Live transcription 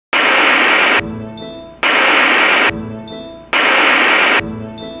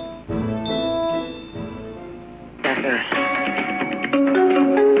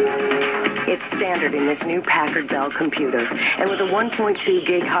new Packard Bell computer. And with a 1.2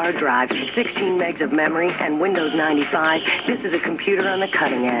 gig hard drive, 16 megs of memory, and Windows 95, this is a computer on the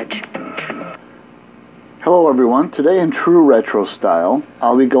cutting edge. Hello everyone. Today in true retro style,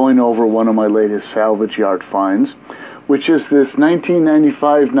 I'll be going over one of my latest salvage yard finds, which is this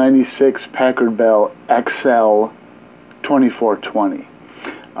 1995-96 Packard Bell Axcel 2420.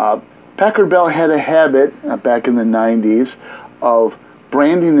 Packard Bell had a habit back in the 90s of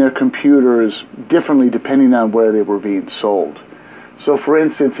branding their computers differently depending on where they were being sold. So for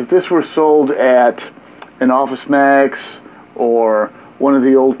instance, if this were sold at an Office Max or one of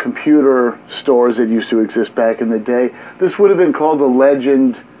the old computer stores that used to exist back in the day, this would have been called a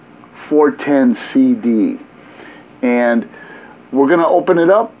Legend 410 CD. And we're going to open it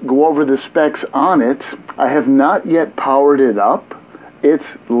up, go over the specs on it. I have not yet powered it up.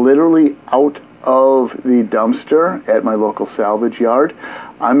 It's literally out of the dumpster at my local salvage yard.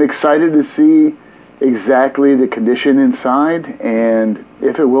 I'm excited to see exactly the condition inside and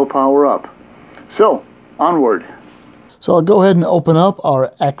if it will power up. So, onward. So I'll go ahead and open up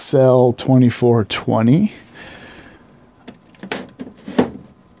our Axcel 2420.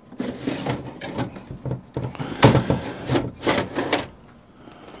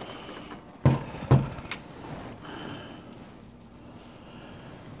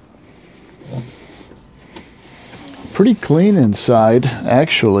 Pretty clean inside,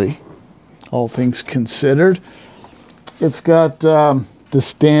 actually, all things considered. It's got the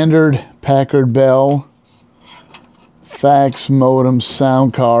standard Packard Bell fax modem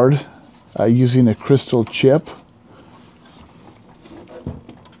sound card using a crystal chip.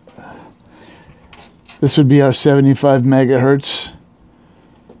 This would be our 75 megahertz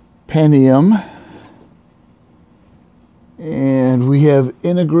Pentium. And we have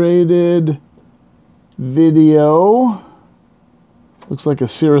integrated video. Looks like a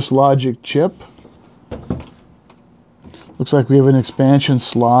Cirrus Logic chip. Looks like we have an expansion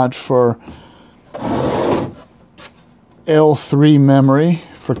slot for L3 memory,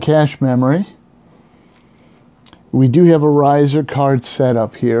 for cache memory. We do have a riser card set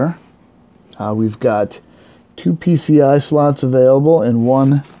up here. We've got 2 PCI slots available and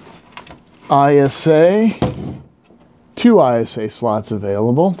 1 ISA. 2 ISA slots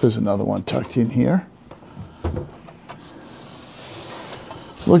available. There's another one tucked in here.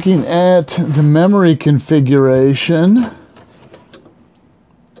 Looking at the memory configuration,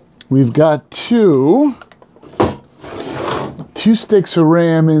 we've got two sticks of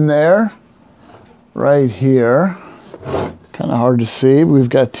RAM in there, right here. Kind of hard to see, but we've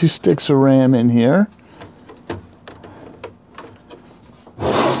got 2 sticks of RAM in here.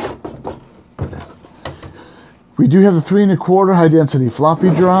 We do have the 3 1/4 high density floppy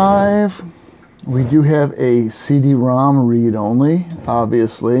drive. We do have a CD-ROM read-only,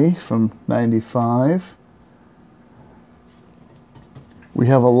 obviously, from 95. We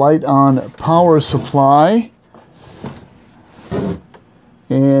have a light-on power supply.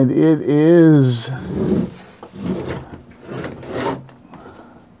 And it is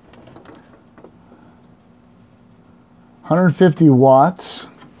 150 watts.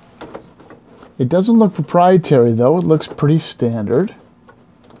 It doesn't look proprietary, though. It looks pretty standard.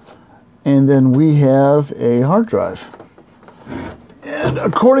 And then we have a hard drive. And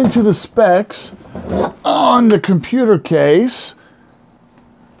according to the specs on the computer case,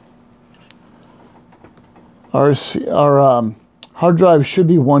 our hard drive should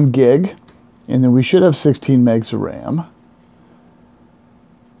be 1 gig, and then we should have 16 megs of RAM.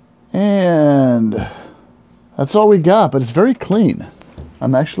 And that's all we got, but it's very clean.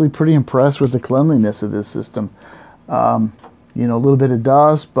 I'm actually pretty impressed with the cleanliness of this system. You know, a little bit of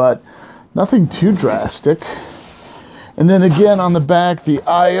dust, but nothing too drastic. And then again on the back, the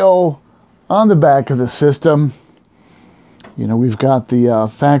I/O on the back of the system. You know, we've got the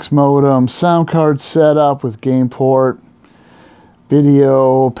fax modem sound card set up with game port,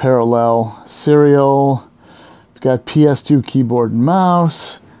 video, parallel, serial. We've got PS2 keyboard and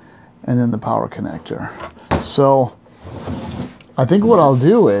mouse, and then the power connector. So I think what I'll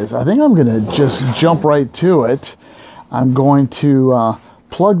do is, I think I'm going to just jump right to it. I'm going to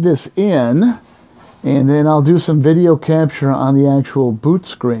plug this in, and then I'll do some video capture on the actual boot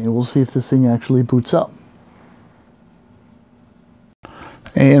screen. We'll see if this thing actually boots up.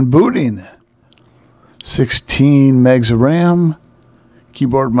 And booting. 16 megs of RAM,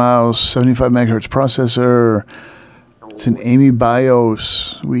 keyboard, mouse, 75 megahertz processor. It's an AMI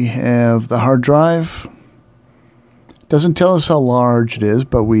BIOS. We have the hard drive. Doesn't tell us how large it is,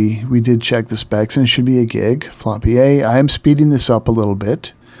 but we did check the specs, and it should be a gig. Floppy A. I am speeding this up a little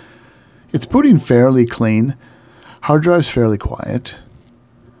bit. It's booting fairly clean. Hard drive's fairly quiet.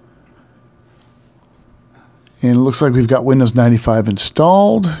 And it looks like we've got Windows 95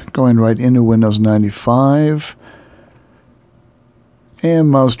 installed, going right into Windows 95. And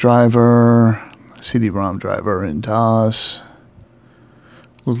mouse driver, CD-ROM driver in DOS.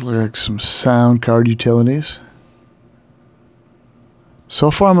 Looks like some sound card utilities. So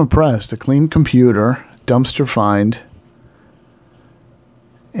far I'm impressed. A clean computer, dumpster find,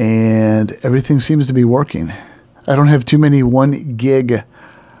 and everything seems to be working. I don't have too many 1 gig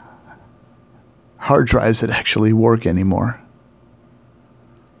hard drives that actually work anymore.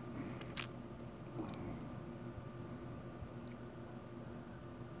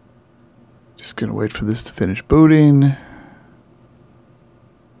 Just gonna wait for this to finish booting.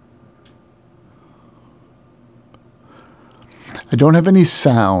 I don't have any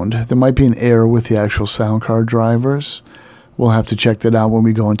sound. There might be an error with the actual sound card drivers. We'll have to check that out when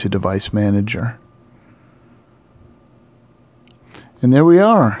we go into Device Manager. And there we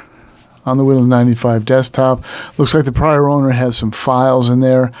are on the Windows 95 desktop. Looks like the prior owner has some files in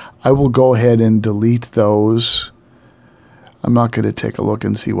there. I will go ahead and delete those. I'm not going to take a look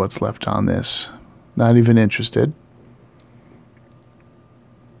and see what's left on this. Not even interested.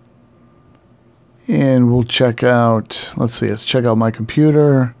 And we'll check out, let's see, let's check out my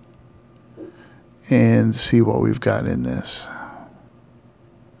computer and see what we've got in this.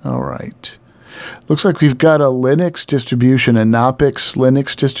 All right. Looks like we've got a Linux distribution, a Knoppix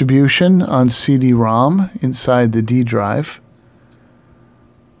Linux distribution on CD-ROM inside the D drive.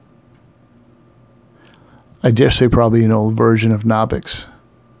 I dare say probably an old version of Knoppix.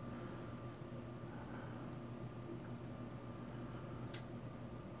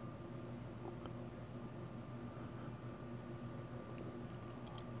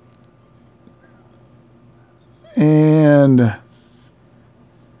 And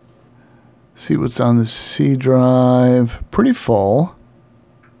see what's on the C drive. Pretty full.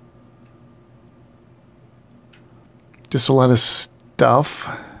 Just a lot of stuff.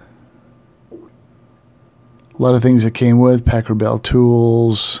 A lot of things that came with Packard Bell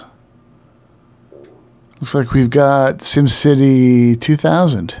tools. Looks like we've got SimCity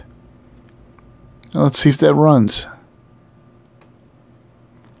 2000. Now let's see if that runs.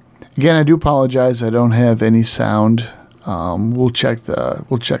 Again, I do apologize. I don't have any sound. We'll check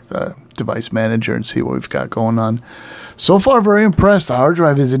the device manager and see what we've got going on. So far, very impressed. The hard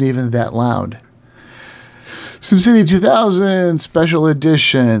drive isn't even that loud. SimCity 2000 Special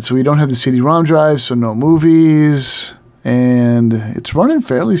Edition. So we don't have the CD-ROM drive, so no movies, and it's running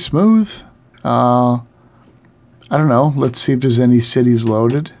fairly smooth. I don't know. Let's see if there's any cities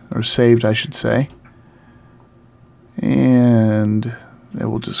loaded or saved, I should say. And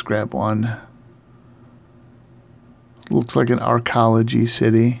we'll just grab one. Looks like an arcology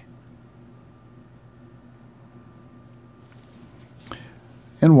city.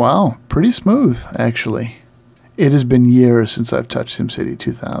 And wow, pretty smooth, actually. It has been years since I've touched SimCity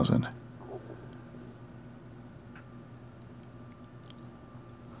 2000.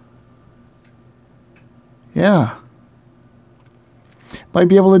 Yeah. Might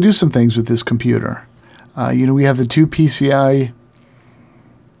be able to do some things with this computer. You know, we have the 2 PCI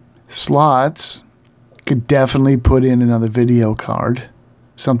slots. Could definitely put in another video card.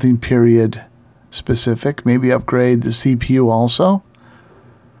 Something period specific. Maybe upgrade the CPU also.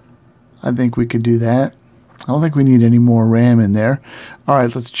 I think we could do that. I don't think we need any more RAM in there. All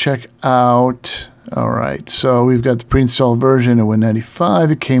right, let's check out. All right, so we've got the pre-installed version of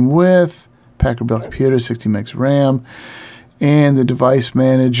Win95. It came with Packard Bell computer, 60 megs RAM, and the device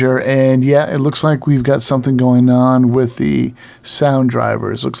manager. And yeah, it looks like we've got something going on with the sound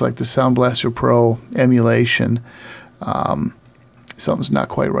drivers. Looks like the Sound Blaster Pro emulation. Something's not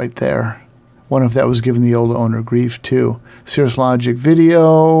quite right there. Wonder if that was giving the old owner grief too. Cirrus Logic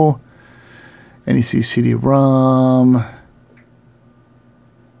video. NEC CD-ROM,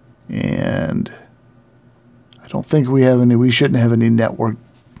 and I don't think we have any. We shouldn't have any network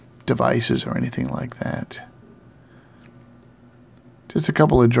devices or anything like that. Just a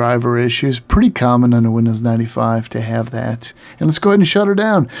couple of driver issues. Pretty common on a Windows 95 to have that. And let's go ahead and shut her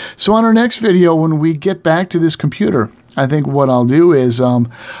down. So on our next video, when we get back to this computer, I think what I'll do is I'll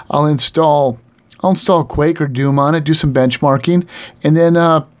install Quake or Doom on it, do some benchmarking, and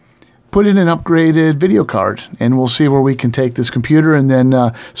then put in an upgraded video card, and we'll see where we can take this computer and then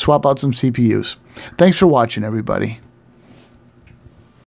swap out some CPUs. Thanks for watching, everybody.